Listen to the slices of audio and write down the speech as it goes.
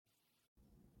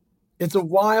It's a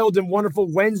wild and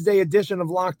wonderful Wednesday edition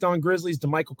of Locked On Grizzlies.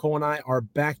 DeMichael Cole and I are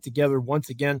back together once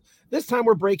again. This time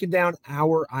we're breaking down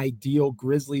our ideal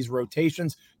Grizzlies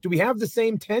rotations. Do we have the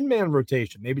same 10-man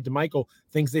rotation? Maybe DeMichael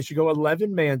thinks they should go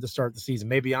 11-man to start the season.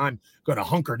 Maybe I'm going to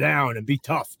hunker down and be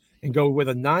tough and go with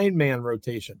a 9-man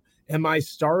rotation. Am I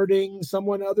starting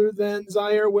someone other than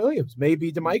Zaire Williams?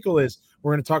 Maybe DeMichael is.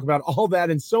 We're going to talk about all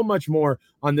that and so much more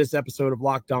on this episode of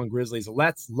Locked On Grizzlies.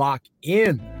 Let's lock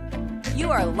in. You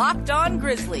are Locked On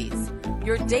Grizzlies,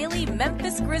 your daily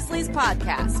Memphis Grizzlies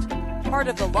podcast, part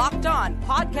of the Locked On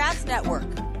Podcast Network,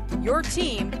 your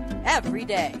team every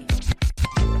day.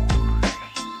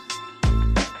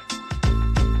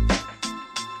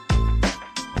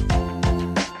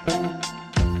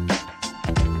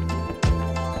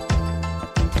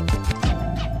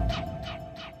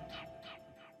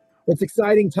 It's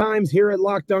exciting times here at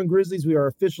Locked On Grizzlies. We are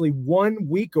officially 1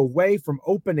 week away from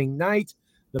opening night.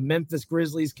 The Memphis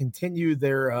Grizzlies continue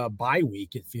their bye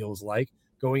week, it feels like,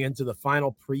 going into the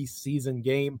final preseason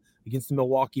game against the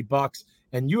Milwaukee Bucks.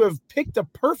 And you have picked a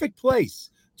perfect place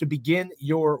to begin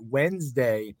your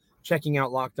Wednesday, checking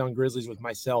out Locked On Grizzlies with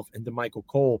myself and DeMichael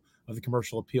Cole of the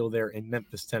Commercial Appeal there in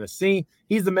Memphis, Tennessee.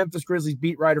 He's the Memphis Grizzlies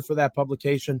beat writer for that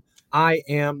publication. I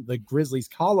am the Grizzlies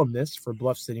columnist for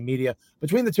Bluff City Media.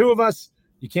 Between the two of us,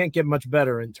 you can't get much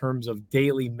better in terms of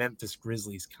daily Memphis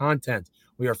Grizzlies content.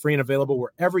 We are free and available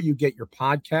wherever you get your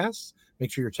podcasts.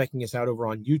 Make sure you're checking us out over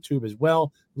on YouTube as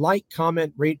well. Like,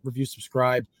 comment, rate, review,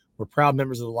 subscribe. We're proud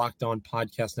members of the Locked On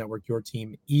Podcast Network, your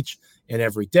team each and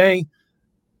every day.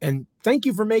 And thank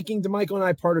you for making DeMichael and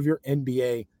I part of your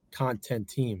NBA content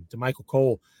team. DeMichael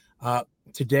Cole,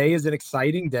 today is an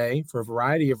exciting day for a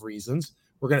variety of reasons.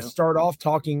 We're going to start off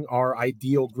talking our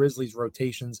ideal Grizzlies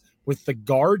rotations with the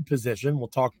guard position. We'll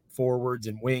talk forwards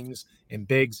and wings and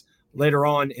bigs later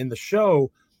on in the show,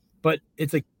 but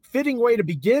it's a fitting way to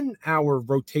begin our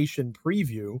rotation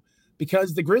preview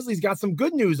because the Grizzlies got some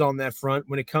good news on that front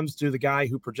when it comes to the guy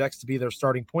who projects to be their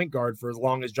starting point guard for as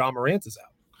long as Ja Morant is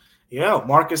out. Yeah,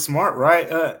 Marcus Smart, right?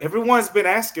 Everyone's been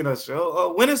asking us,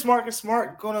 when is Marcus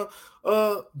Smart going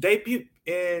to debut?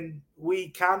 And we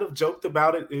kind of joked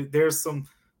about it. There's some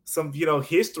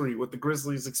history with the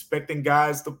Grizzlies expecting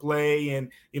guys to play and,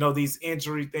 these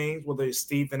injury things, whether it's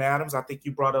Steven Adams. I think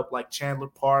you brought up like Chandler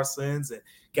Parsons and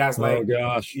guys like,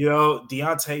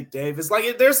 Deontay Davis.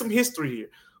 Like there's some history here.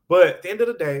 But at the end of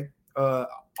the day,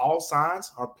 all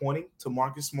signs are pointing to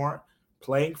Marcus Smart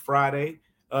playing Friday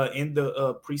in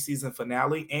the preseason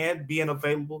finale and being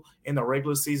available in the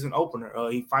regular season opener.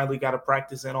 He finally got a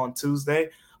practice in on Tuesday,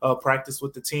 practice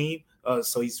with the team.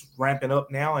 So he's ramping up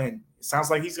now, and it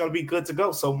sounds like he's going to be good to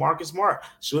go. So Marcus Smart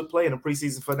should play in the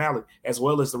preseason finale as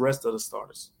well as the rest of the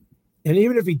starters. And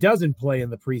even if he doesn't play in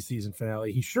the preseason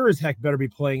finale, he sure as heck better be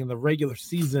playing in the regular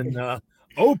season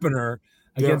opener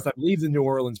against, I believe, the New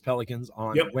Orleans Pelicans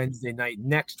on Wednesday night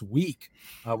next week.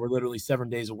 We're literally 7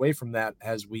 days away from that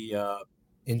as we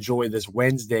enjoy this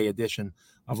Wednesday edition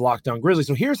of Locked On Grizzlies.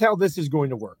 So here's how this is going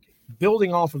to work.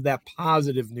 Building off of that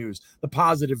positive news, the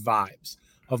positive vibes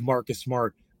of Marcus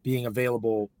Smart being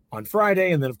available on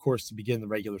Friday, and then, of course, to begin the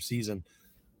regular season,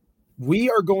 we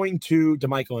are going to,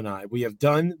 DeMichael and I, we have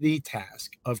done the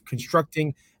task of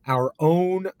constructing our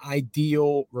own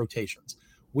ideal rotations.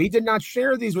 We did not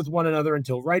share these with one another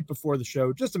until right before the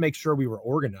show, just to make sure we were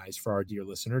organized for our dear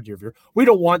listener, dear viewer. We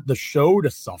don't want the show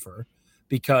to suffer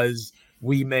because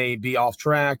we may be off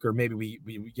track or maybe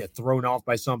we get thrown off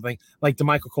by something like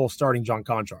DeMichael Cole starting John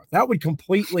Conchar. That would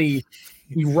completely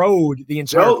erode the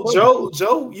entire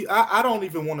Joe, I don't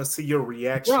even want to see your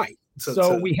reaction. Right.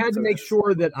 So we had to make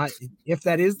sure that if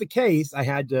that is the case, I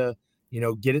had to,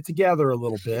 get it together a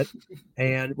little bit.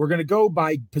 And we're going to go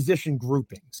by position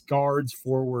groupings, guards,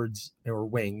 forwards, or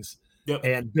wings,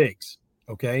 and bigs.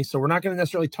 Okay. So we're not going to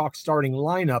necessarily talk starting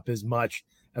lineup as much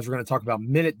as we're going to talk about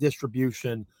minute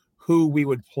distribution, who we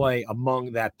would play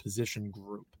among that position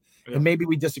group. Yeah. And maybe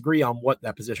we disagree on what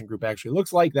that position group actually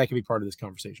looks like. That could be part of this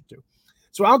conversation too.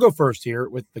 So I'll go first here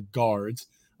with the guards,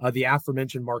 the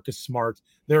aforementioned Marcus Smart.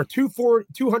 There are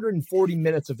 240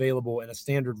 minutes available in a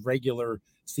standard regular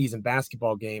season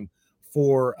basketball game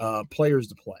for players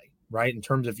to play, right? In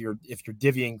terms of if you're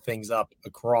divvying things up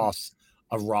across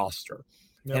a roster.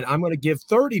 Yep. And I'm going to give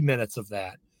 30 minutes of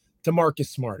that to Marcus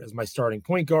Smart as my starting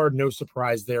point guard. No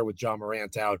surprise there with Ja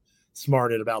Morant out.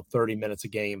 Smart at about 30 minutes a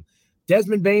game.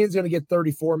 Desmond Bane's going to get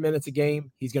 34 minutes a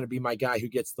game. He's going to be my guy who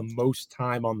gets the most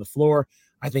time on the floor.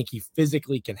 I think he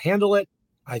physically can handle it.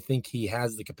 I think he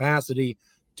has the capacity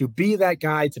to be that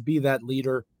guy, to be that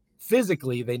leader.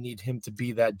 Physically, they need him to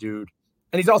be that dude.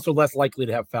 And he's also less likely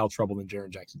to have foul trouble than Jaren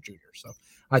Jackson Jr. So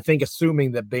I think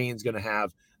assuming that Bane's going to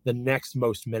have the next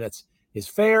most minutes, is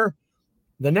fair.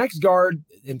 The next guard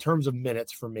in terms of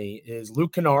minutes for me is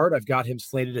Luke Kennard. I've got him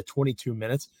slated at 22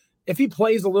 minutes. If he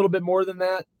plays a little bit more than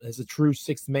that as a true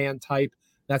sixth man type,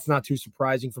 that's not too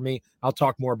surprising for me. I'll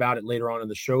talk more about it later on in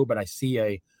the show, but I see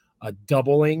a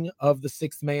doubling of the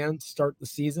sixth man to start the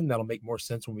season. That'll make more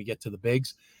sense when we get to the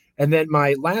bigs. And then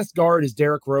my last guard is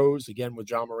Derrick Rose. Again, with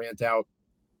John Morant out,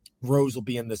 Rose will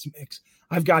be in this mix.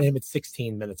 I've got him at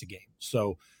 16 minutes a game.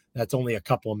 So that's only a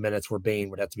couple of minutes where Bane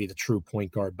would have to be the true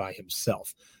point guard by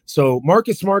himself. So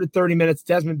Marcus Smart at 30 minutes,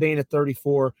 Desmond Bane at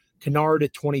 34, Kennard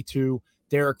at 22,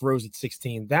 Derrick Rose at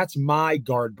 16. That's my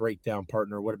guard breakdown,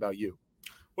 partner. What about you?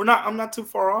 I'm not too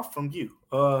far off from you.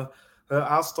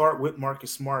 I'll start with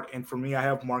Marcus Smart. And for me, I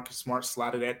have Marcus Smart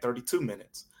slotted at 32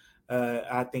 minutes.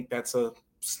 I think that's a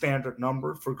standard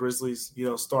number for Grizzlies,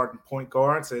 starting point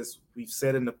guards, as we've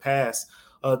said in the past.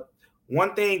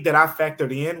 One thing that I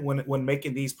factored in when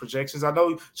making these projections, I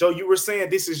know, Joe, you were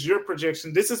saying this is your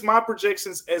projection. This is my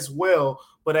projections as well.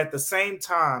 But at the same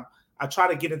time, I try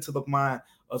to get into the mind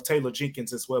of Taylor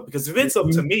Jenkins as well. Because if it's up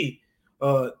to me,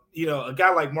 a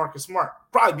guy like Marcus Smart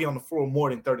probably be on the floor more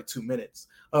than 32 minutes.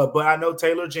 But I know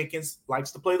Taylor Jenkins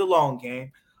likes to play the long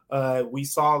game. We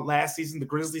saw last season the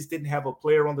Grizzlies didn't have a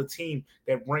player on the team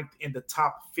that ranked in the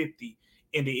top 50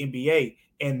 in the NBA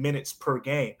in minutes per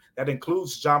game. That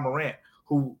includes John Morant,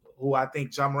 who I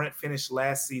think John Morant finished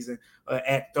last season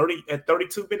at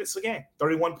 32 minutes a game,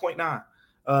 31.9.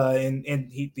 And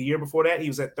the year before that, he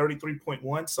was at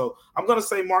 33.1. So I'm going to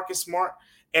say Marcus Smart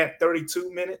at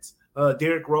 32 minutes.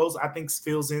 Derrick Rose, I think,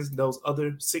 fills in those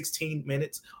other 16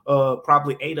 minutes,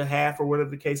 probably 8.5 or whatever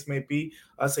the case may be.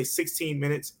 I say 16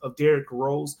 minutes of Derrick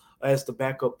Rose as the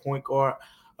backup point guard.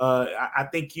 I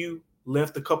think you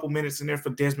left a couple minutes in there for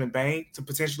Desmond Bane to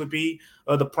potentially be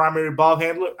the primary ball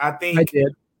handler. I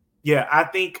did. Yeah, I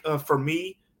think for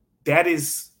me, that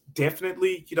is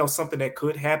definitely, something that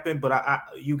could happen, but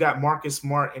you got Marcus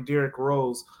Smart and Derrick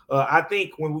Rose. I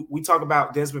think when we talk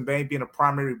about Desmond Bane being a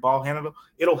primary ball handler,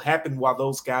 it'll happen while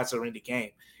those guys are in the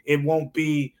game. It won't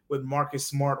be with Marcus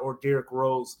Smart or Derrick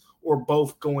Rose or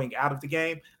both going out of the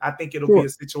game. I think it'll be a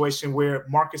situation where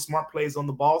Marcus Smart plays on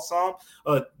the ball some.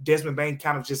 Desmond Bane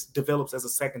kind of just develops as a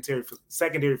secondary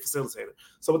facilitator.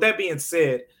 So with that being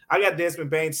said, I got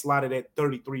Desmond Bane slotted at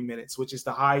 33 minutes, which is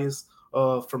the highest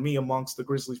for me amongst the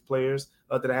Grizzlies players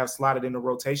that I have slotted in the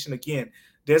rotation. Again,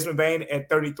 Desmond Bane at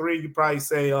 33, you probably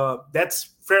say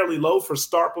that's fairly low for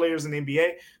star players in the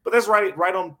NBA, but that's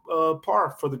right on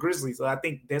par for the Grizzlies. I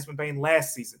think Desmond Bane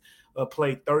last season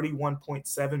played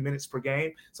 31.7 minutes per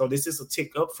game, so this is a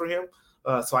tick up for him.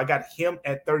 So I got him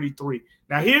at 33.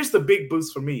 Now here's the big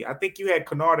boost for me. I think you had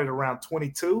Kennard at around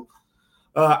 22.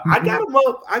 I got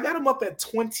him up at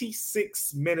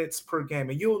 26 minutes per game,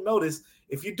 and you'll notice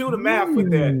if you do the math with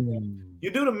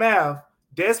that,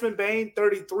 Desmond Bane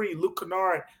 33, Luke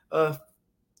Kennard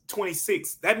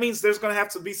 26. That means there's going to have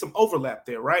to be some overlap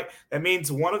there, right? That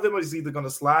means one of them is either going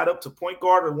to slide up to point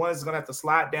guard or one is going to have to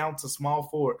slide down to small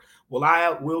forward.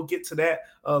 Well, we'll get to that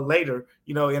later,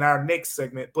 in our next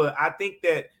segment. But I think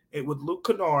that with Luke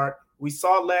Kennard, we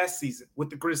saw last season with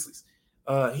the Grizzlies,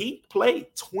 he played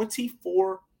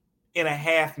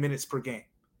 24.5 minutes per game.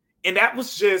 And that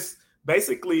was just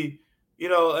basically,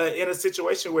 in a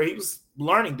situation where he was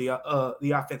learning the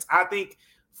offense. I think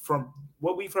from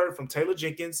what we've heard from Taylor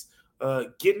Jenkins,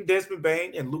 getting Desmond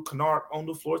Bane and Luke Kennard on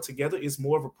the floor together is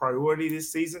more of a priority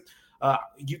this season.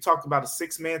 You talked about a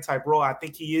six-man type role. I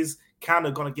think he is kind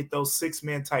of going to get those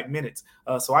six-man type minutes.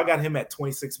 So I got him at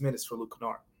 26 minutes for Luke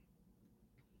Kennard.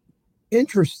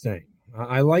 Interesting.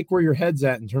 I like where your head's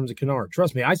at in terms of Kennard.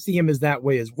 Trust me, I see him as that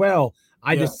way as well.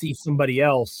 I just see somebody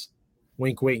else,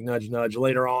 wink, wink, nudge, nudge,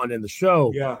 later on in the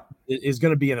show is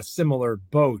going to be in a similar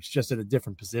boat, just at a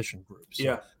different position group.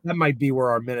 So that might be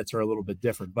where our minutes are a little bit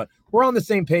different. But we're on the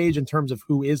same page in terms of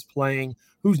who is playing,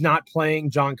 who's not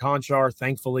playing. John Conchar,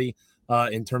 thankfully,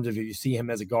 in terms of if you see him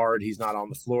as a guard, he's not on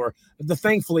the floor. The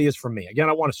thankfully is for me. Again,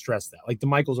 I want to stress that. Like the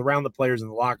Michaels around the players in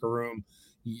the locker room,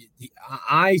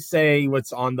 I say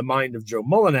what's on the mind of Joe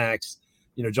Mullinax.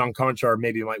 John Conchar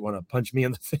maybe might want to punch me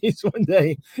in the face one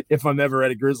day if I'm ever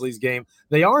at a Grizzlies game.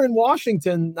 They are in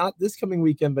Washington, not this coming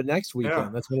weekend, but next weekend. Yeah.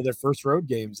 That's one of their first road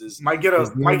games. Might get a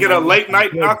late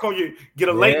night knock on you. Get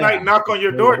a late night knock on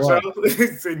your door, Joe.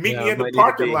 Say, meet me in the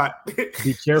parking lot.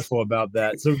 Be careful about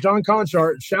that. So John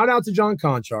Conchar, shout out to John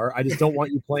Conchar. I just don't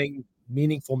want you playing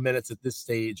meaningful minutes at this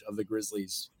stage of the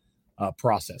Grizzlies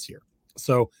process here.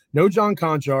 So no John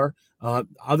Conchar.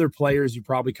 Other players you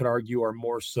probably could argue are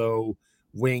more so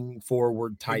wing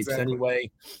forward types anyway.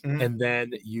 Mm-hmm. And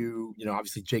then you know,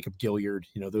 obviously Jacob Gilliard,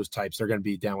 you know, those types are going to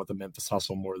be down with the Memphis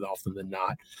Hustle more often than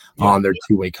not on their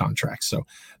two-way contracts. So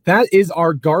that is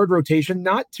our guard rotation.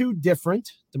 Not too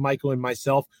different to Michael and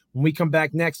myself. When we come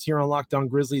back next here on Locked On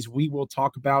Grizzlies, we will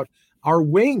talk about our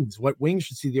wings. What wings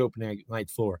should see the opening night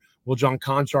floor? Will John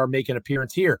Conchar make an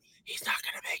appearance here? He's not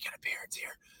going to make an appearance here.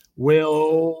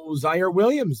 Will Zaire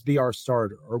Williams be our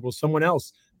starter, or will someone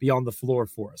else be on the floor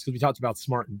for us? Because we talked about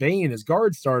Smart and Bain as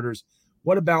guard starters.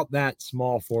 What about that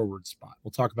small forward spot?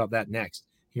 We'll talk about that next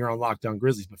here on Locked On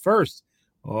Grizzlies. But first,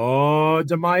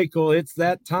 DeMichael, it's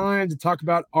that time to talk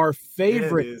about our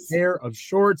favorite pair of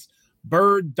shorts,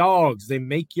 Bird Dogs. They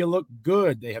make you look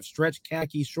good. They have stretch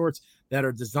khaki shorts that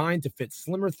are designed to fit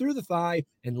slimmer through the thigh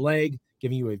and leg,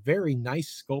 giving you a very nice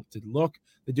sculpted look.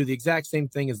 They do the exact same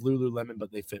thing as Lululemon,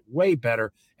 but they fit way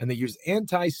better. And they use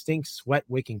anti-stink sweat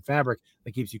wicking fabric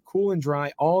that keeps you cool and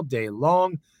dry all day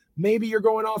long. Maybe you're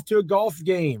going off to a golf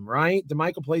game, right?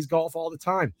 DeMichael plays golf all the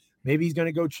time. Maybe he's going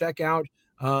to go check out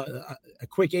a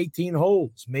quick 18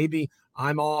 holes. Maybe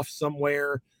I'm off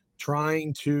somewhere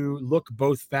trying to look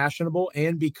both fashionable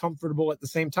and be comfortable at the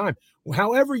same time.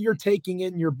 However you're taking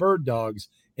in your Bird Dogs,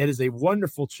 it is a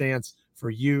wonderful chance for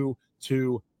you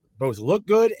to both look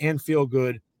good and feel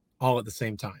good all at the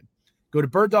same time. Go to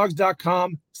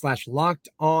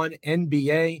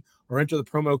birddogs.com/LockedOnNBA or enter the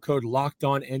promo code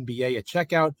LockedOnNBA at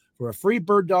checkout for a free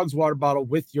Bird Dogs water bottle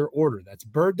with your order. That's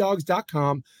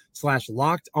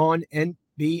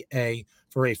birddogs.com/LockedOnNBA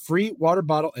for a free water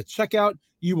bottle at checkout.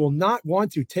 You will not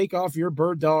want to take off your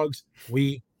Bird Dogs.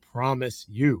 We promise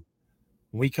you.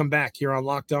 When we come back here on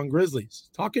Locked On Grizzlies,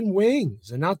 talking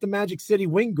wings and not the Magic City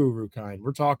wing guru kind.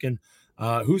 We're talking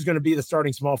who's going to be the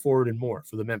starting small forward and more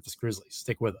for the Memphis Grizzlies.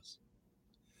 Stick with us.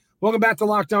 Welcome back to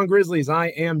Locked On Grizzlies. I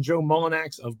am Joe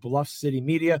Mullinax of Bluff City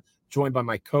Media, joined by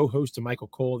my co-host Michael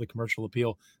Cole of the Commercial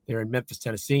Appeal there in Memphis,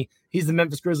 Tennessee. He's the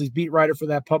Memphis Grizzlies beat writer for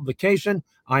that publication.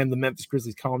 I am the Memphis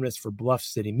Grizzlies columnist for Bluff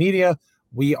City Media.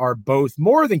 We are both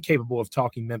more than capable of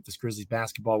talking Memphis Grizzlies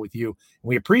basketball with you. And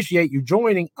we appreciate you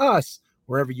joining us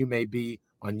wherever you may be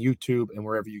on YouTube and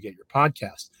wherever you get your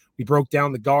podcasts. We broke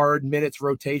down the guard minutes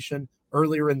rotation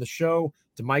earlier in the show.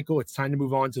 DeMichael, it's time to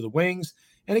move on to the wings.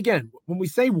 And again, when we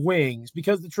say wings,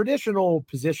 because the traditional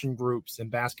position groups in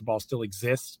basketball still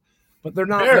exist, but they're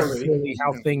not necessarily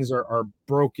how things are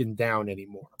broken down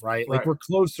anymore, right? Like we're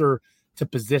closer to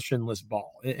positionless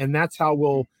ball. And that's how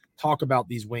we'll talk about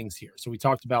these wings here. So we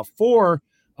talked about 4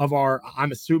 of our,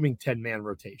 I'm assuming 10-man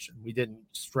rotation. We didn't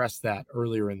stress that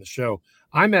earlier in the show.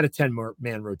 I'm at a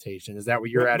 10-man rotation. Is that what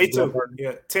you're at? Me too.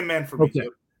 Yeah, 10-man for me. Okay.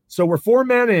 So we're 4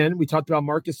 men in. We talked about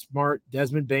Marcus Smart,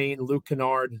 Desmond Bain, Luke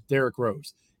Kennard, Derrick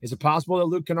Rose. Is it possible that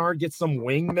Luke Kennard gets some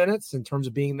wing minutes in terms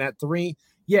of being that 3?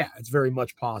 Yeah, it's very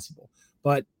much possible.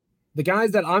 But the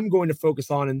guys that I'm going to focus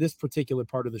on in this particular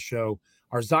part of the show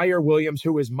are Zaire Williams,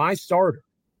 who is my starter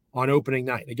on opening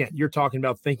night. Again, you're talking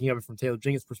about thinking of it from Taylor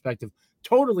Jenkins' perspective.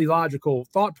 Totally logical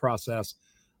thought process.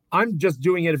 I'm just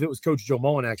doing it if it was Coach Joe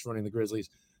Mullinax running the Grizzlies.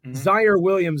 Mm-hmm. Zaire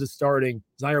Williams is starting.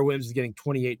 Zaire Williams is getting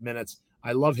 28 minutes.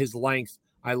 I love his length.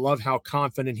 I love how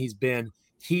confident he's been.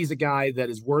 He's a guy that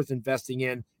is worth investing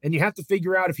in. And you have to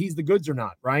figure out if he's the goods or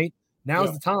not, right?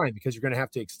 Now's the time, because you're going to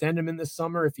have to extend him in this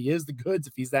summer if he is the goods,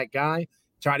 if he's that guy.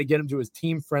 Try to get him to as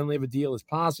team-friendly of a deal as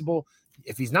possible.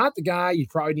 If he's not the guy, you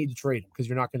probably need to trade him because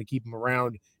you're not going to keep him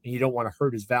around and you don't want to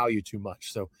hurt his value too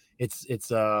much. So it's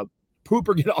poop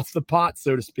or get off the pot,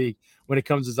 so to speak, when it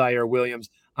comes to Zaire Williams.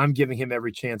 I'm giving him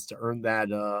every chance to earn that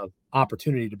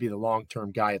opportunity to be the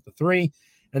long-term guy at the 3.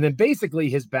 And then basically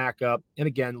his backup, and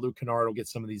again, Luke Kennard will get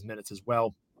some of these minutes as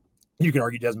well. You could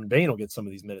argue Desmond Bain will get some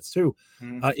of these minutes too,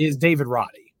 is David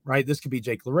Roddy, right? This could be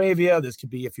Jake LaRavia. This could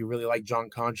be, if you really like John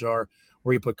Conchar,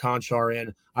 where you put Conchar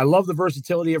in. I love the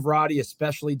versatility of Roddy,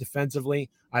 especially defensively.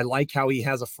 I like how he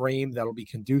has a frame that'll be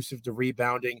conducive to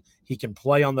rebounding. He can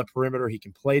play on the perimeter. He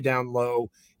can play down low.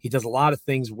 He does a lot of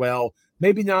things well.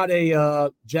 Maybe not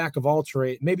a jack of all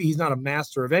trade. Maybe he's not a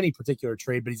master of any particular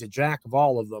trade, but he's a jack of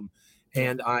all of them.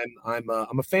 And I'm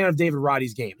a fan of David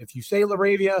Roddy's game. If you say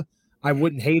LaRavia, I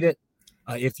wouldn't hate it.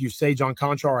 If you say John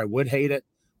Conchar, I would hate it.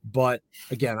 But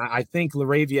again, I think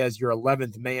LaRavia as your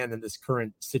 11th man in this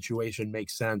current situation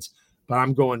makes sense. But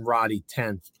I'm going Roddy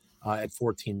 10th at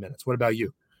 14 minutes. What about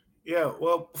you? Yeah,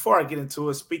 well, before I get into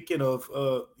it, speaking of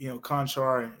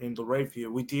Conchar and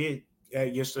LaRavia, we did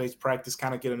at yesterday's practice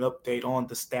kind of get an update on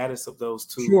the status of those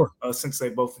two, since they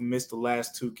both missed the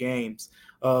last 2 games.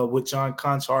 With John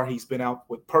Conchar, he's been out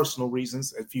with personal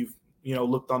reasons. If you've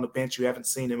looked on the bench. You haven't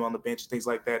seen him on the bench, things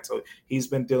like that. So he's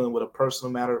been dealing with a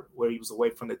personal matter where he was away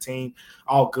from the team.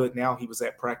 All good now. He was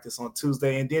at practice on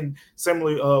Tuesday. And then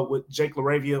similarly with Jake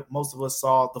LaRavia, most of us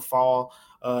saw the fall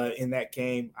in that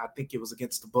game. I think it was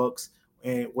against the Bucks,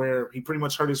 and where he pretty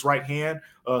much hurt his right hand.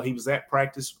 He was at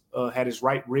practice, had his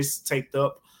right wrist taped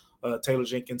up. Taylor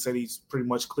Jenkins said he's pretty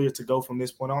much clear to go from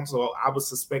this point on. So I would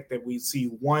suspect that we see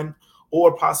one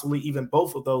or possibly even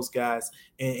both of those guys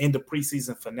in the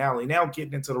preseason finale. Now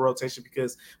getting into the rotation,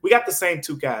 because we got the same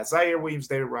two guys. Zaire Williams,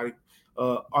 David Roddy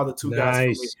are the two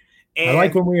guys for me. And I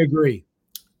like when we agree.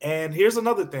 And here's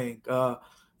another thing. I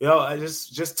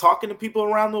just talking to people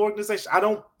around the organization. I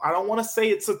don't want to say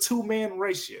it's a two-man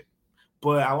race yet,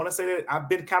 but I want to say that I've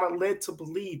been kind of led to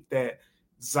believe that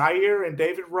Zaire and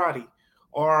David Roddy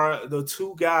are the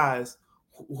two guys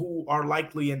who are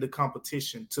likely in the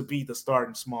competition to be the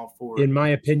starting small forward. In my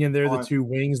opinion, they're the two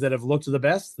wings that have looked the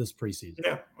best this preseason.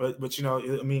 Yeah, but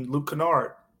Luke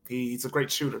Kennard, he's a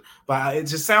great shooter. But it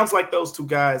just sounds like those two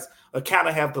guys kind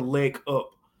of have the leg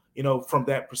up, from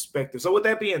that perspective. So with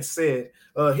that being said,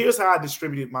 here's how I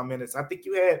distributed my minutes. I think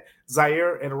you had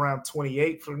Zaire at around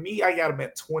 28. For me, I got him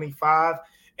at 25.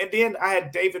 And then I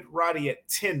had David Roddy at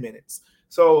 10 minutes.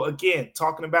 So again,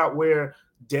 talking about where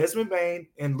Desmond Bane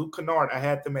and Luke Kennard, I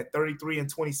had them at 33 and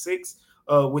 26,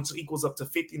 which equals up to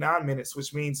 59 minutes,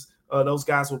 which means those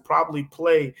guys will probably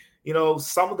play,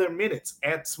 some of their minutes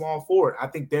at small forward. I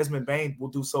think Desmond Bane will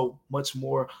do so much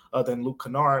more than Luke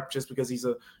Kennard, just because he's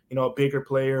a bigger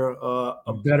player,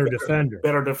 a better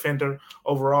defender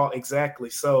overall. Exactly.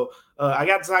 So I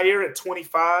got Zaire at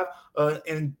 25,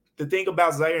 and the thing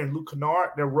about Zaire and Luke Kennard,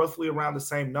 they're roughly around the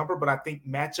same number, but I think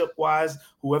matchup-wise,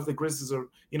 whoever the Grizzlies are,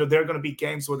 there are going to be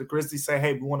games where the Grizzlies say,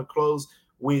 hey, we want to close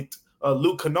with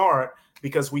Luke Kennard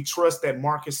because we trust that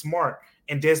Marcus Smart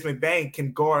and Desmond Bane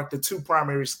can guard the two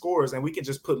primary scorers, and we can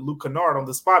just put Luke Kennard on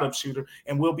the spot-up shooter,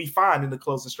 and we'll be fine in the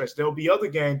closing stretch. There'll be other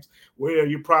games where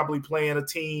you're probably playing a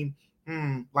team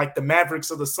like the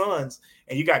Mavericks or the Suns,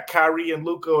 and you got Kyrie and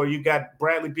Luka, or you got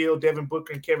Bradley Beal, Devin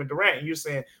Booker, and Kevin Durant, and you're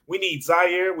saying we need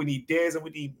Zaire, we need Dez, and we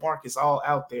need Marcus all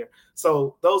out there.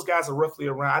 So those guys are roughly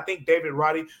around. I think David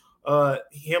Roddy,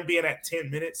 him being at 10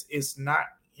 minutes is not,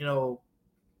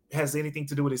 has anything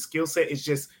to do with his skill set. It's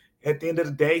just at the end of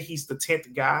the day, he's the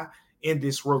 10th guy in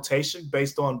this rotation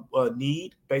based on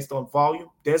need, based on volume.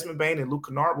 Desmond Bane and Luke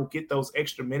Kennard will get those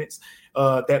extra minutes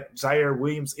that Zaire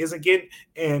Williams isn't getting,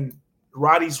 and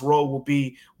Roddy's role will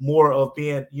be more of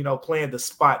being, playing the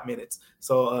spot minutes.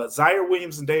 So Zaire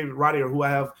Williams and David Roddy are who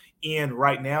I have in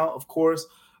right now. Of course,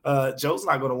 Joe's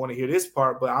not going to want to hear this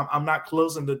part, but I'm not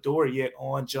closing the door yet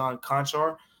on John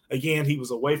Conchar. Again, he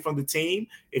was away from the team.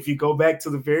 If you go back to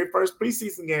the very first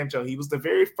preseason game, Joe, he was the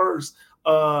very first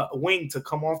wing to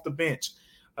come off the bench.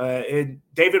 And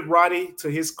David Roddy, to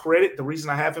his credit, the reason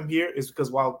I have him here is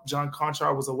because while John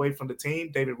Conchar was away from the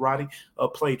team, David Roddy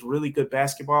played really good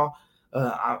basketball.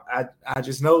 I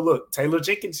just know, look, Taylor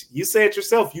Jenkins, you said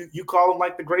yourself, you call him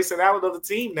like the Grayson Allen of the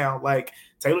team now. Like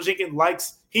Taylor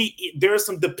Jenkins there's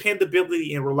some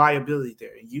dependability and reliability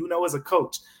there. And as a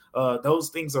coach, those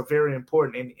things are very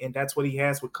important, and that's what he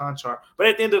has with Conchar. But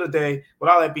at the end of the day, with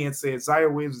all that being said, Zaire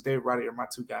Williams and David Roddy are my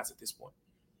two guys at this point.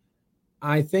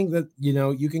 I think that,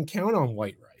 you can count on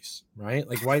white rice, right?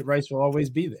 Like white rice will always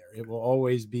be there. It will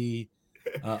always be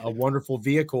a wonderful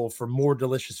vehicle for more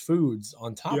delicious foods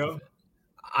on top of it.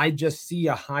 I just see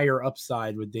a higher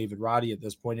upside with David Roddy at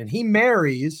this point, and he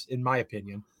marries, in my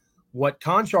opinion, what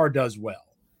Conchar does well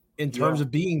in terms of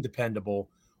being dependable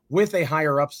with a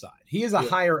higher upside. He is a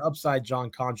higher upside John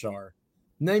Conchar,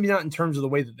 maybe not in terms of the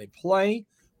way that they play,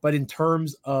 but in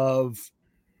terms of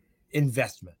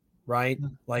investment, right?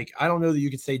 Like, I don't know that you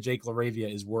could say Jake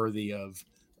LaRavia is worthy of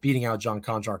beating out John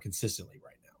Conchar consistently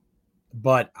right now,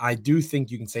 but I do think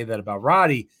you can say that about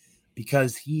Roddy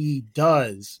because he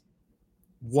does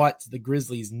what the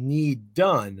Grizzlies need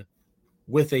done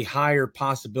with a higher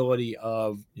possibility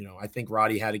of, I think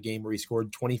Roddy had a game where he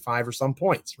scored 25 or some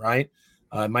points, right?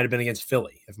 It might have been against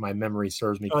Philly, if my memory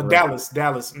serves me correctly. Dallas.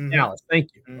 Mm-hmm. Dallas, thank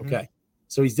you. Mm-hmm. Okay.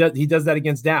 So he does that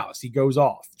against Dallas. He goes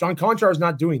off. John Conchar is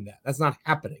not doing that. That's not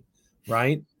happening,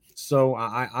 right? So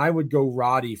I would go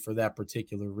Roddy for that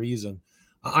particular reason.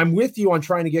 I'm with you on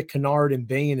trying to get Kennard and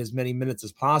Bane as many minutes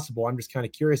as possible. I'm just kind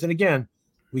of curious. And again,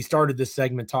 we started this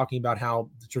segment talking about how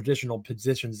the traditional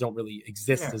positions don't really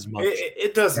exist as much.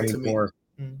 It doesn't anymore.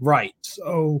 To me. Mm-hmm. Right.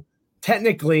 So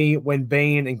technically, when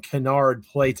Bane and Kennard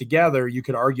play together, you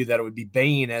could argue that it would be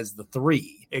Bane as the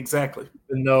 3. Exactly.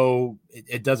 Even though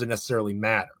it doesn't necessarily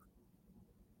matter.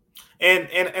 And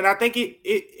I think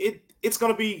it's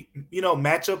going to be,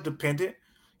 matchup dependent.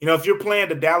 If you're playing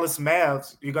the Dallas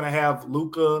Mavs, you're going to have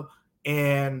Luka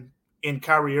and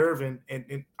Kyrie Irving,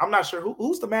 and I'm not sure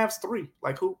who's the Mavs 3.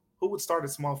 Like who would start at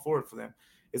small forward for them?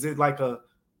 Is it like a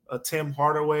Tim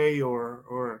Hardaway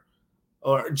or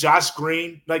Josh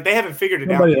Green? Like they haven't figured it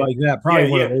Somebody out yet. like that, probably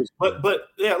one of those. But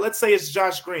yeah, let's say it's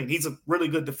Josh Green. He's a really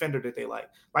good defender that they like.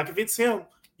 Like if it's him,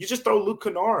 you just throw Luke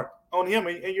Kennard on him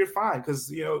and you're fine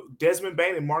because Desmond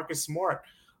Bane and Marcus Smart,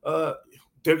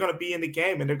 they're going to be in the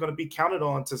game and they're going to be counted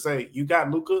on to say you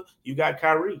got Luka, you got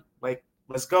Kyrie. Like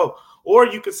let's go. Or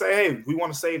you could say, hey, we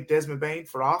want to save Desmond Bane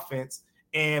for offense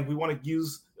and we want to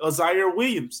use Zaire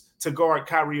Williams to guard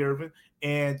Kyrie Irving.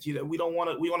 And we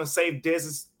want to save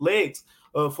Dez's legs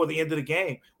for the end of the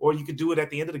game. Or you could do it at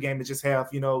the end of the game and just have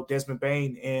Desmond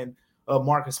Bane and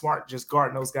Marcus Smart just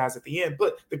guarding those guys at the end.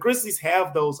 But the Grizzlies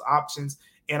have those options,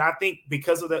 and I think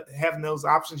because of having those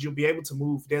options, you'll be able to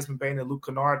move Desmond Bane and Luke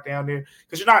Kennard down there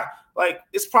because you're not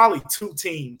it's probably two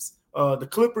teams, the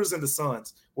Clippers and the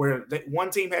Suns, where one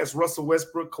team has Russell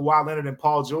Westbrook, Kawhi Leonard, and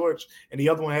Paul George, and the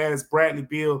other one has Bradley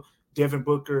Beal, Devin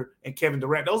Booker, and Kevin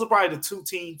Durant. Those are probably the two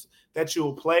teams that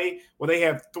you'll play where they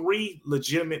have three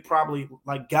legitimate, probably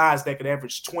like guys that could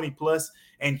average 20 plus,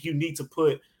 and you need to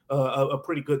put a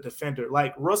pretty good defender.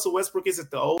 Like Russell Westbrook isn't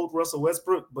the old Russell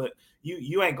Westbrook, but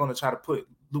you ain't going to try to put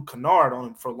Luke Kennard on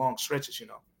him for long stretches,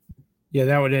 Yeah,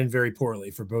 that would end very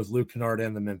poorly for both Luke Kennard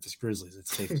and the Memphis Grizzlies,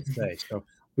 it's safe to say. So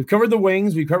we've covered the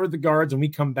wings, we've covered the guards, and we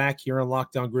come back here on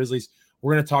Locked On Grizzlies.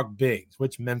 We're going to talk bigs.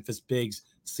 Which Memphis bigs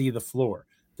see the floor?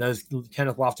 Does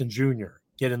Kenneth Lofton Jr.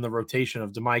 get in the rotation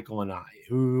of DeMichael and I?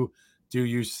 Who do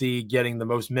you see getting the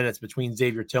most minutes between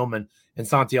Xavier Tillman and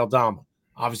Santi Aldama?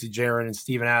 Obviously, Jaren and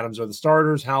Steven Adams are the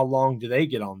starters. How long do they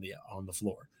get on the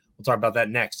floor? We'll talk about that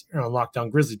next here on Locked On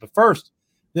Grizzlies. But first,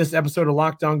 this episode of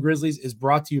Locked On Grizzlies is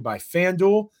brought to you by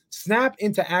FanDuel. Snap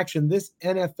into action this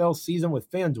NFL season with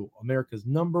FanDuel, America's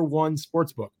 #1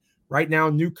 sportsbook. Right now,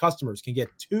 new customers can get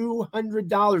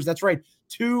 $200. That's right,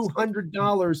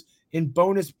 $200 in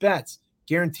bonus bets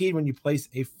guaranteed when you place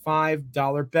a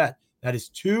 $5 bet. That is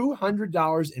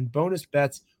 $200 in bonus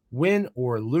bets, win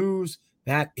or lose.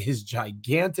 That is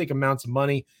gigantic amounts of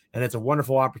money, and it's a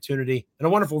wonderful opportunity and a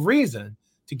wonderful reason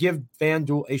to give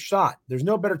FanDuel a shot. There's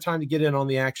no better time to get in on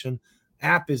the action.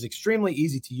 App is extremely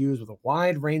easy to use with a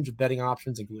wide range of betting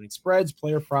options, including spreads,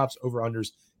 player props,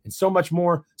 over-unders, and so much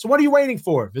more. So what are you waiting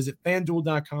for? Visit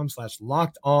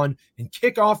FanDuel.com/locked-on and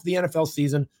kick off the NFL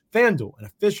season. FanDuel, an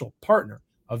official partner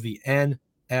of the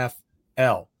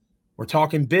NFL. We're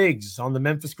talking bigs on the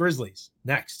Memphis Grizzlies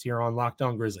next here on Locked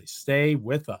On Grizzlies. Stay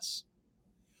with us.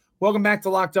 Welcome back to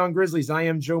Locked On Grizzlies. I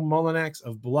am Joe Mullinax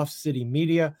of Bluff City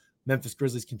Media, Memphis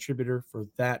Grizzlies contributor for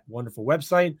that wonderful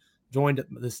website. Joined at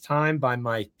this time by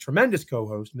my tremendous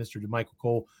co-host, Mr. DeMichael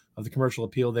Cole of the Commercial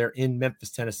Appeal there in Memphis,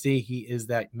 Tennessee. He is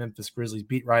that Memphis Grizzlies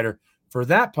beat writer for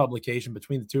that publication.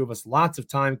 Between the two of us, lots of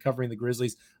time covering the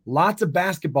Grizzlies, lots of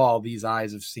basketball these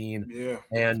eyes have seen. Yeah.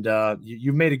 And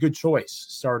you've made a good choice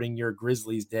starting your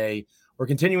Grizzlies day or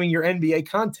continuing your NBA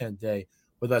content day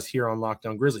with us here on Locked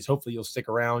On Grizzlies. Hopefully you'll stick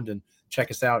around and check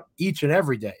us out each and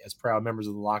every day as proud members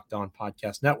of the Locked On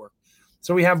Podcast Network.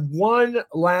 So we have one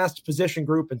last position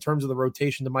group in terms of the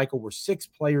rotation. DeMichael, we're 6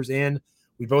 players in.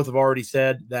 We both have already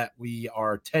said that we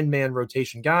are 10-man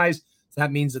rotation guys. So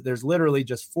that means that there's literally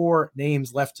just 4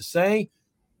 names left to say.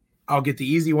 I'll get the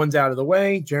easy ones out of the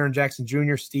way. Jaren Jackson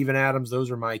Jr., Steven Adams, those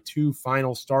are my 2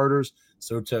 final starters.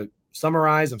 So to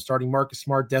summarize, I'm starting Marcus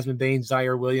Smart, Desmond Bane,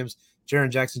 Zaire Williams, Jaren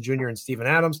Jackson Jr., and Steven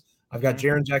Adams. I've got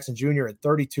Jaren Jackson Jr. at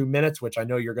 32 minutes, which I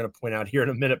know you're going to point out here in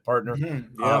a minute, partner. Yeah.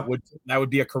 That would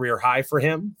be a career high for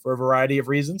him for a variety of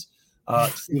reasons.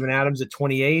 Steven Adams at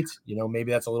 28,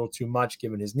 maybe that's a little too much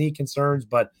given his knee concerns,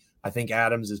 but I think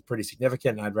Adams is pretty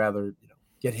significant, and I'd rather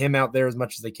get him out there as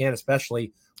much as they can,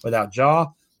 especially without Ja.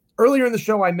 Earlier in the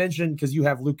show, I mentioned, because you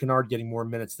have Luke Kennard getting more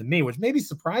minutes than me, which maybe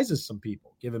surprises some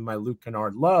people, given my Luke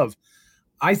Kennard love.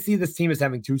 I see this team as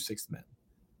having 2 sixth men.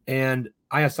 And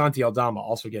I have Santi Aldama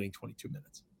also getting 22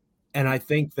 minutes. And I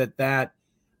think that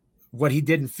what he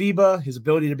did in FIBA, his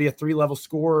ability to be a 3-level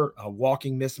scorer, a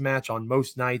walking mismatch on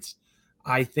most nights,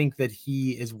 I think that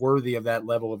he is worthy of that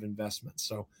level of investment.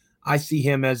 So I see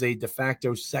him as a de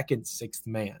facto second sixth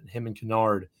man, him and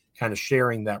Kennard kind of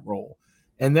sharing that role.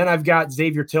 And then I've got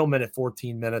Xavier Tillman at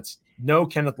 14 minutes. No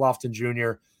Kenneth Lofton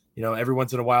Jr. Every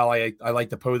once in a while I like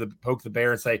to poke the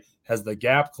bear and say, has the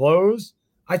gap closed?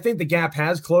 I think the gap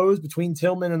has closed between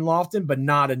Tillman and Lofton, but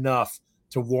not enough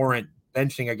to warrant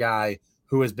benching a guy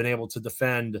who has been able to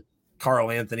defend Karl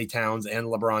Anthony Towns and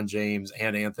LeBron James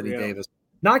and Anthony Davis.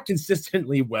 Not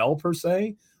consistently well per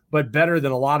se, but better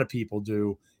than a lot of people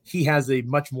do. He has a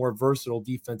much more versatile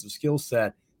defensive skill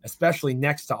set, especially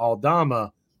next to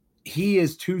Aldama. he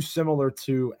is too similar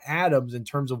to Adams in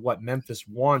terms of what Memphis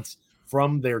wants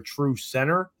from their true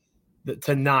center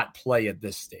to not play at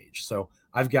this stage. So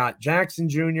I've got Jackson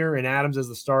Jr. and Adams as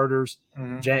the starters,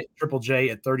 Triple J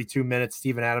at 32 minutes,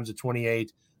 Steven Adams at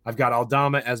 28. I've got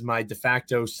Aldama as my de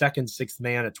facto second, sixth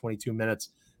man at 22 minutes,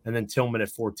 and then Tillman at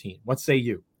 14. What say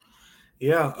you?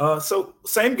 Yeah, so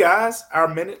same guys. Our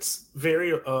minutes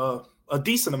vary a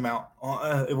decent amount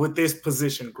with this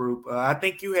position group. I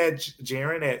think you had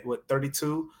Jaren at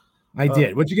 32. I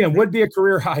did, which again would be a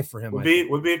career high for him. Would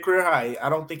be a career high. I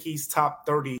don't think he's top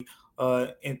 30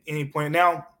 in any point.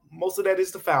 Now, most of that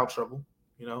is the foul trouble.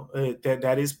 You know,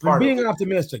 that is part of it. Being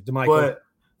optimistic, DeMichael.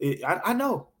 But I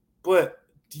know, but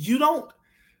you don't.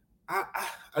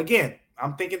 Again,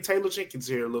 I'm thinking Taylor Jenkins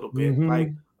here a little bit.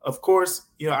 Like, of course,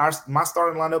 you know, my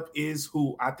starting lineup is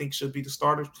who I think should be the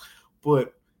starters,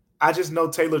 but I just know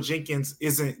Taylor Jenkins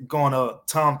isn't gonna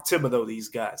Tom Thibodeau these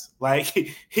guys. Like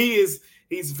he's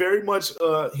very much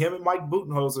him and Mike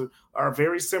Budenholzer are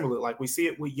very similar. Like we see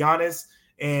it with Giannis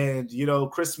and, you know,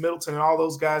 Chris Middleton and all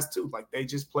those guys too. Like they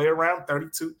just play around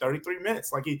 32, 33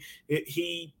 minutes. Like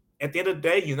he at the end of the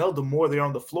day, you know, the more they're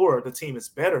on the floor, the team is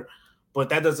better. But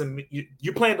that doesn't mean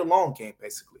you're playing the long game,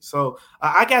 basically. So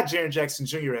I got Jaren Jackson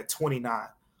Jr. at 29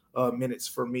 minutes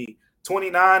for me.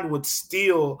 29 would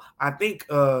still, I think,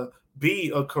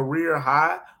 be a career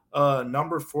high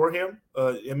number for him.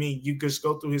 I mean, you just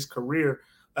go through his career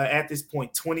at this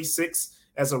point, 26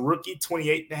 as a rookie,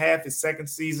 28 and a half his second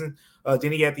season.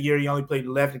 Then he had the year he only played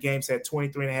 11 games, had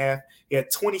 23 and a half. He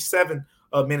had 27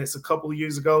 minutes a couple of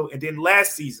years ago. And then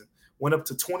last season went up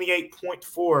to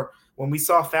 28.4 when we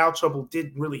saw foul trouble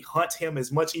didn't really hunt him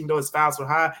as much, even though his fouls were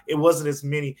high. It wasn't as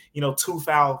many, you know, 2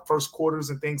 foul first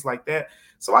quarters and things like that.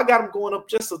 So I got him going up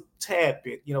just a tad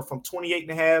bit, you know, from 28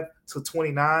 and a half to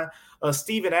 29.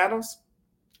 Steven Adams,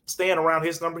 staying around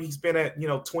his number. He's been at, you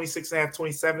know, 26 and a half,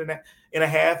 27 and a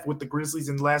half with the Grizzlies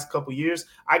in the last couple of years.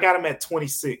 I got him at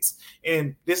 26.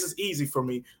 And this is easy for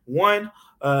me. One,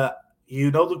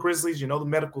 you know the Grizzlies, you know the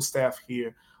medical staff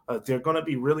here. They're going to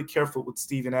be really careful with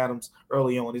Steven Adams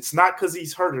early on. It's not because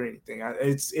he's hurt or anything.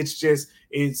 It's just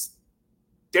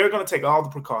they're going to take all the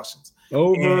precautions.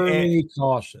 Overly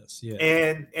cautious, yeah.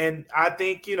 And I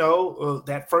think, you know,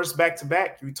 that first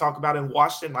back-to-back you talk about in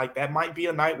Washington, like that might be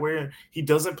a night where he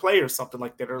doesn't play or something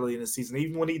like that early in the season.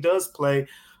 Even when he does play,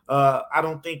 I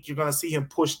don't think you're going to see him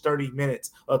push 30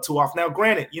 minutes too often. Now,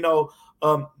 granted, you know,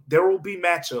 there will be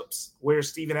matchups where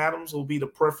Steven Adams will be the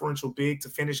preferential big to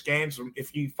finish games.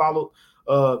 If you follow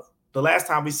the last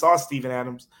time we saw Steven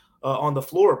Adams on the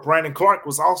floor, Brandon Clark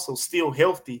was also still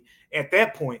healthy at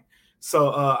that point. So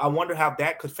I wonder how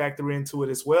that could factor into it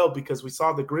as well, because we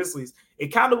saw the Grizzlies. It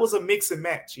kind of was a mix and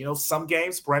match. You know, some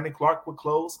games Brandon Clark would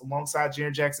close alongside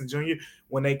Jaren Jackson Jr.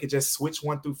 when they could just switch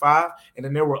 1 through 5. And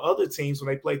then there were other teams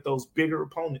when they played those bigger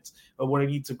opponents where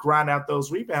they need to grind out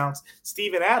those rebounds.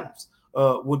 Steven Adams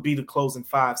would be the closing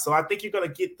 5. So I think you're going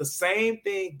to get the same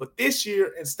thing. But this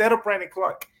year, instead of Brandon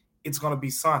Clark, it's going to be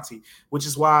Santi, which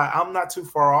is why I'm not too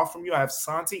far off from you. I have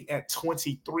Santi at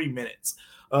 23 minutes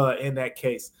in that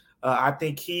case. I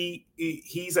think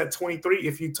he's at 23.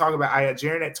 If you talk about, I had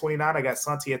Jaren at 29, I got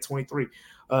Santi at 23.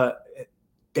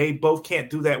 They both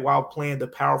can't do that while playing the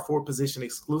power forward position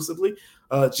exclusively.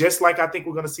 Just like I think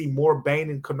we're going to see more Bane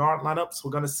and Kennard lineups,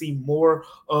 we're going to see more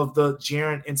of the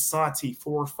Jaren and Santi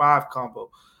 4-5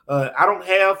 combo. I don't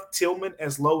have Tillman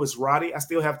as low as Roddy. I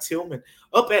still have Tillman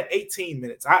up at 18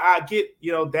 minutes. I get,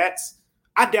 you know,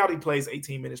 I doubt he plays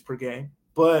 18 minutes per game.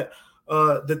 But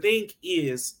the thing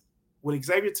is, with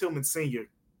Xavier Tillman Sr.,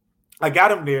 I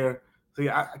got him there. See,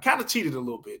 I kind of cheated a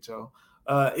little bit, Joe.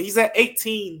 He's at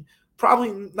 18,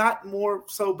 probably not more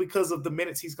so because of the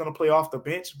minutes he's going to play off the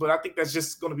bench, but I think that's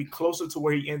just going to be closer to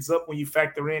where he ends up when you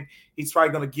factor in he's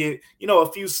probably going to get, you know,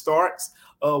 a few starts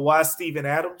while Steven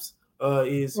Adams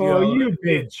is, you know. You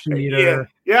big cheater.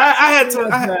 Yeah, I had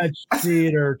to.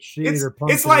 Cheater.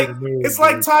 It's like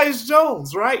Tyus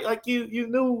Jones, right? Like you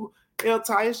knew. You know,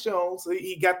 Tyus Jones,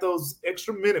 he got those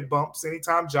extra minute bumps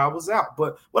anytime Ja was out.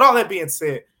 But with all that being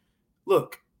said,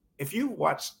 look, if you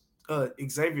watch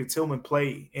Xavier Tillman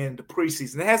play in the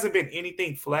preseason, it hasn't been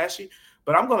anything flashy,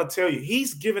 but I'm going to tell you,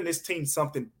 he's given this team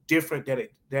something different that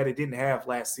it didn't have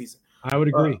last season. I would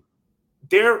agree.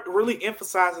 They're really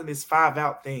emphasizing this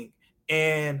 5-out thing,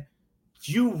 and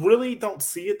you really don't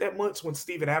see it that much when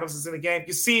Steven Adams is in the game.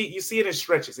 You see it in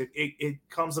stretches. It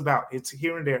comes about. It's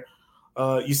here and there.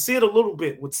 You see it a little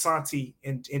bit with Santi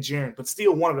and Jaren, but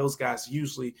still one of those guys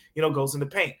usually, you know, goes in the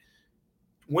paint.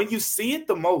 When you see it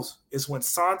the most is when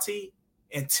Santi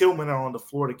and Tillman are on the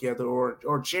floor together, or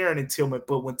Jaren and Tillman.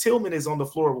 But when Tillman is on the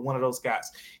floor with one of those guys,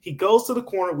 he goes to the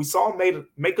corner. We saw him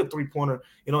make a three-pointer,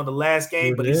 in the last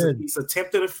game, but he's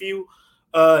attempted a few.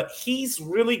 He's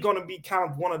really going to be kind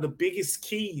of one of the biggest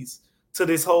keys to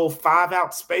this whole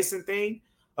 5-out spacing thing.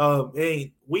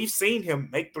 We've seen him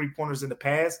make three-pointers in the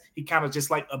past. He kind of just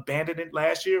like abandoned it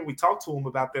last year. We talked to him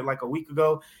about that like a week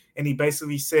ago, and he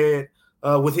basically said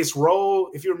with his role,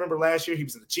 if you remember last year, he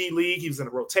was in the G League, he was in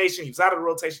the rotation, he was out of the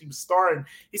rotation, he was starting.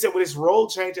 He said with his role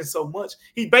changing so much,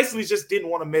 he basically just didn't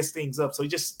want to mess things up. So he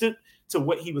just stood to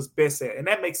what he was best at. And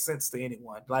that makes sense to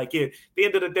anyone. Like at the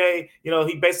end of the day,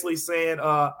 he basically saying,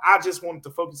 I just wanted to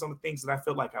focus on the things that I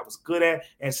felt like I was good at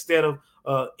instead of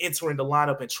entering the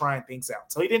lineup and trying things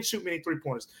out. So he didn't shoot many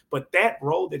three-pointers. But that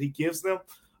role that he gives them,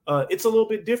 it's a little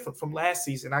bit different from last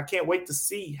season. I can't wait to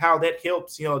see how that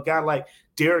helps, a guy like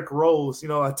Derrick Rose,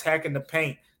 attacking the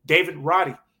paint. David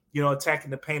Roddy,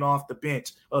 attacking the paint off the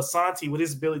bench. Santi with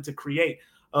his ability to create,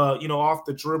 off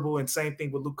the dribble, and same thing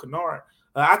with Luke Kennard.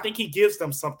 I think he gives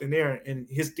them something there, and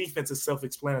his defense is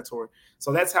self-explanatory.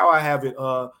 So that's how I have it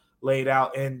laid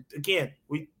out. And again,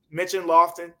 we mentioned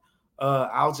Lofton.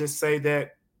 I'll just say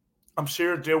that I'm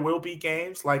sure there will be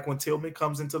games like when Tillman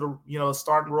comes into the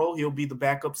starting role, he'll be the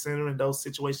backup center in those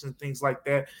situations and things like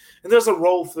that. And there's a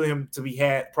role for him to be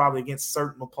had probably against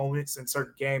certain opponents in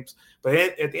certain games. But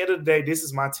at the end of the day, this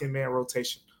is my 10-man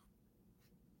rotation.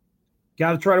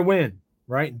 Got to try to win,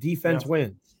 right? Defense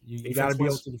wins. You got to be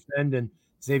able to defend, and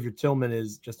Xavier Tillman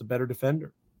is just a better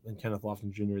defender than Kenneth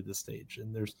Lofton Jr. at this stage.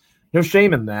 And there's no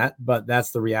shame in that, but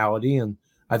that's the reality. And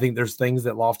I think there's things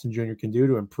that Lofton Jr. can do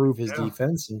to improve his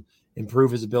defense and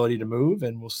improve his ability to move,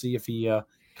 and we'll see if he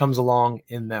comes along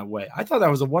in that way. I thought that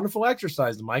was a wonderful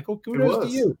exercise, Michael. Kudos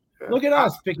to you. Yeah. Look at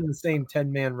us picking the same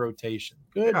 10-man rotation.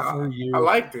 Good for you. I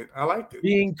liked it.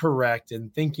 Being correct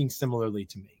and thinking similarly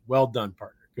to me. Well done,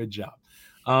 partner. Good job.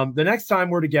 The next time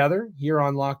we're together here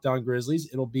on Locked On Grizzlies,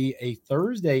 it'll be a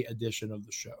Thursday edition of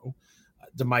the show.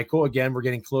 DeMichael, again, we're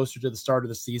getting closer to the start of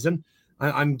the season.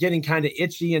 I'm getting kind of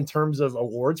itchy in terms of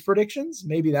awards predictions.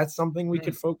 Maybe that's something we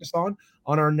could focus on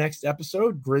our next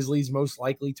episode. Grizzlies most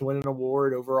likely to win an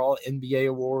award, overall NBA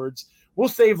awards. We'll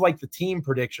save like the team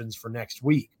predictions for next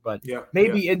week, but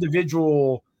maybe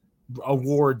individual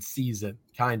award season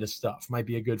kind of stuff might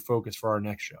be a good focus for our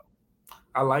next show.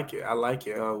 I like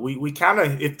it. We kind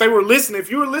of, if you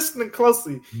were listening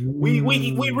closely, we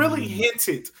really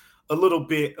hinted a little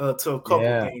bit to a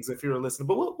couple things if you were listening,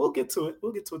 but we'll get to it.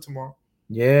 We'll get to it tomorrow.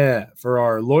 Yeah, for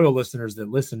our loyal listeners that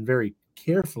listen very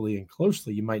carefully and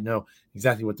closely, you might know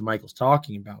exactly what DeMichael's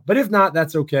talking about. But if not,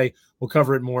 that's okay. We'll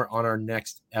cover it more on our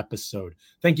next episode.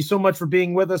 Thank you so much for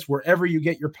being with us wherever you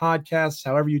get your podcasts,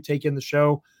 however you take in the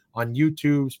show, on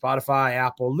YouTube, Spotify,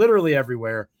 Apple, literally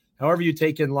everywhere. However you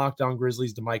take in Locked On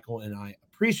Grizzlies, DeMichael and I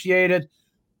appreciate it.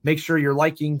 Make sure you're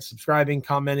liking, subscribing,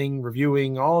 commenting,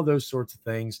 reviewing, all of those sorts of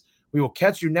things. We will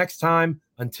catch you next time.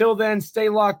 Until then, stay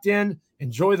locked in.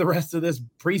 Enjoy the rest of this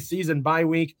preseason bye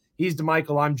week. He's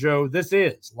DeMichael. I'm Joe. This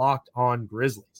is Locked On Grizzlies.